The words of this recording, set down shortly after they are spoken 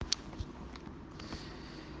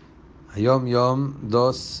Hayom Yom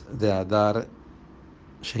 2 de Adar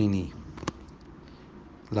Sheini.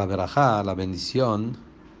 La verajá, la bendición,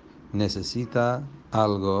 necesita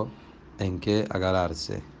algo en que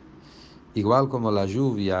agarrarse. Igual como la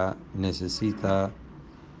lluvia necesita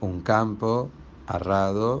un campo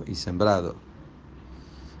arado y sembrado.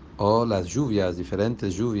 O las lluvias,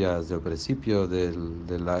 diferentes lluvias del principio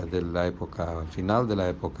de la época, al final de la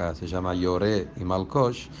época, se llama Yoré y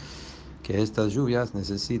Malkosh, que estas lluvias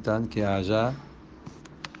necesitan que haya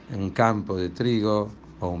un campo de trigo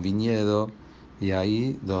o un viñedo, y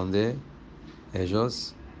ahí donde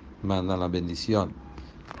ellos mandan la bendición.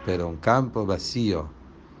 Pero un campo vacío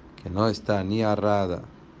que no está ni arada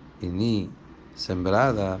y ni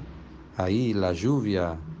sembrada, ahí la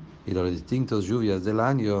lluvia y las distintas lluvias del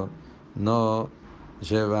año no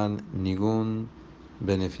llevan ningún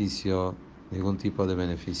beneficio, ningún tipo de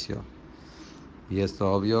beneficio. Y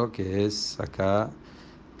esto obvio que es acá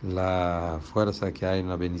la fuerza que hay en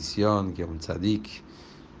la bendición que un tzadik,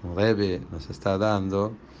 un rebe nos está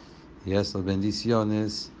dando, y estas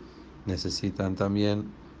bendiciones necesitan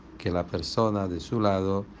también que la persona de su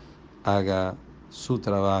lado haga su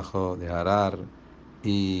trabajo de arar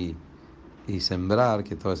y, y sembrar,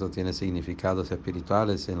 que todo eso tiene significados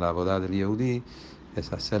espirituales en la boda del Yehudi,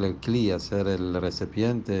 es hacer el kli, hacer el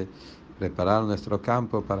recipiente, preparar nuestro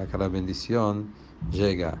campo para que la bendición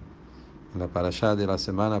llegue. En la parashá de la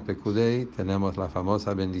semana Pekudei tenemos la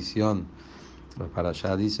famosa bendición. La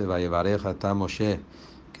parashá dice, Vayevarej ata Moshe,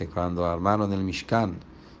 que cuando armaron el Mishkan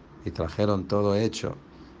y trajeron todo hecho,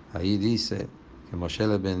 ahí dice que Moshe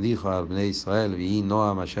les bendijo a Bnei Israel, y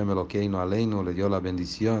Noam Hashem Elokeinu Aleinu, le dio la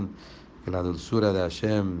bendición, que la dulzura de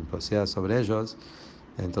Hashem posea sobre ellos.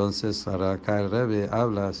 Entonces acá el Rebbe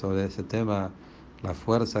habla sobre ese tema, la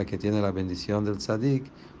fuerza que tiene la bendición del tzadik,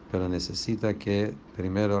 pero necesita que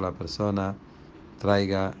primero la persona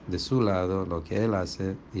traiga de su lado lo que él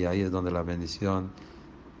hace, y ahí es donde la bendición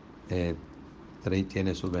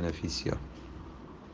tiene su beneficio.